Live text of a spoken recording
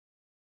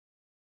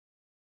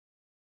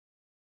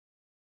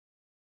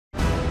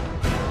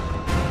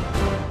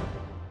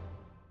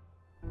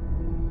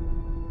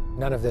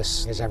None of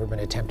this has ever been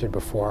attempted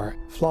before.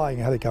 Flying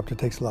a helicopter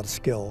takes a lot of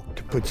skill.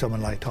 To put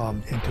someone like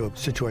Tom into a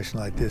situation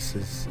like this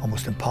is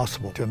almost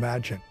impossible to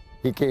imagine.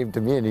 He came to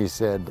me and he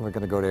said, we're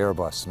going to go to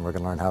Airbus and we're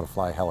going to learn how to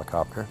fly a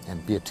helicopter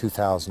and be a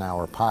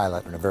 2,000-hour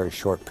pilot in a very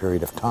short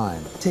period of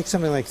time. It takes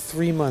something like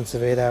 3 months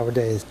of 8-hour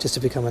days just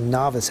to become a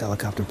novice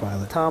helicopter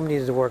pilot. Tom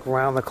needed to work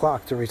round the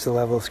clock to reach the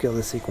level of skill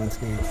this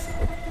sequence needs.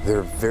 There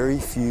are very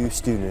few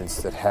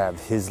students that have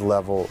his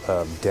level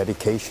of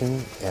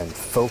dedication and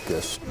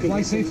focus.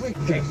 Fly safely.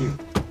 Thank you.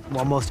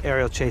 While most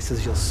aerial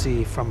chases you'll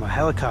see from a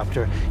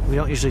helicopter, we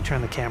don't usually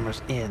turn the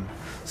cameras in.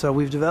 So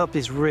we've developed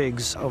these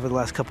rigs over the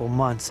last couple of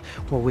months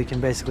where we can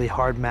basically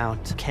hard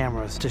mount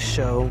cameras to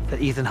show that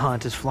Ethan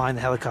Hunt is flying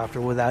the helicopter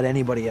without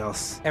anybody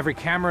else. Every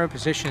camera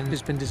position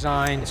has been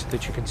designed so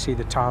that you can see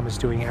that Tom is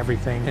doing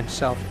everything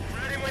himself.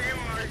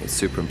 It's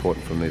super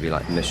important for a movie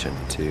like Mission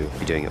to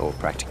be doing it all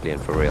practically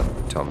and for real.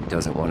 Tom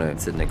doesn't want to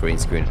sit in a green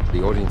screen.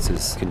 The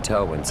audiences can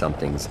tell when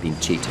something's been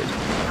cheated.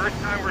 First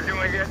time we're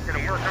doing it,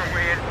 gonna work our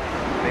way in.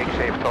 Make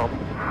safe, Tom.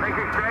 Make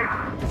it safe.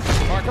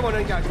 All right, come on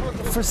in, guys.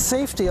 For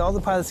safety, all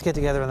the pilots get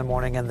together in the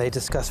morning and they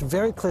discuss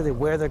very clearly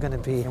where they're going to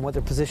be and what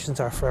their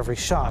positions are for every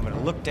shot. I'm going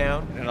to look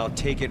down and I'll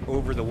take it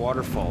over the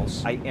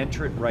waterfalls. I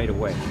enter it right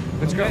away.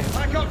 Let's go.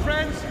 Back up,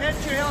 friends. Head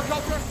to your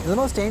helicopter. The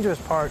most dangerous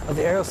part of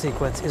the aerial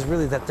sequence is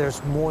really that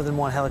there's more than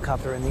one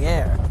helicopter in the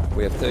air.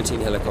 We have 13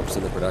 helicopters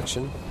in the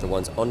production. The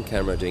ones on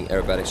camera doing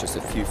aerobatics just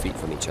a few feet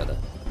from each other.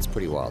 It's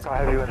pretty wild. I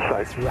have you in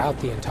sight. Throughout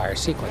the entire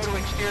sequence,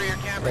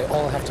 they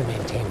all have to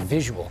maintain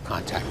visual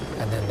contact.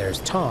 And then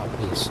there's Tom.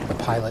 He's the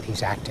pilot,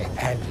 he's acting,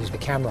 and he's the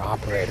camera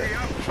operator.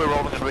 We're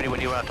rolling and ready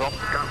when you are, Tom.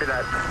 Copy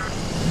that.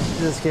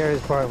 The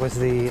scariest part was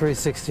the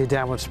 360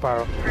 downward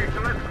spiral. Okay, so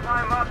let's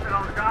climb up and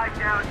I'll guide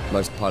down.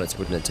 Most pilots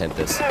wouldn't attempt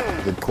this.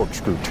 The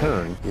corkscrew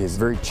turn is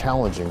very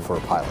challenging for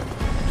a pilot.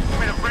 I'm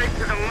gonna brake to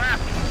the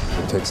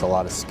left. It takes a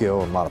lot of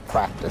skill and a lot of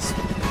practice.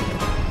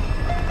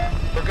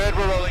 We're good,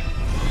 we're rolling.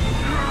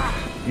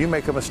 You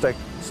make a mistake,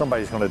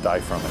 somebody's going to die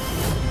from it.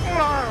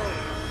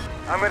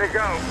 I'm gonna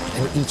go.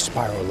 And each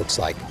spiral looks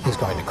like he's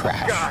going to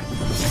crash. God.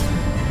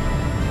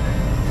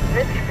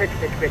 Pitch.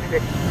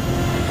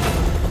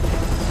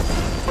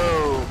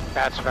 Boo.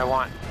 That's what I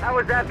want. How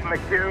was that,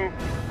 McHugh?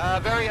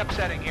 Very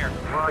upsetting here.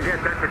 Well, I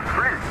guess that's a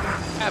trend.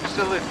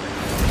 Absolutely.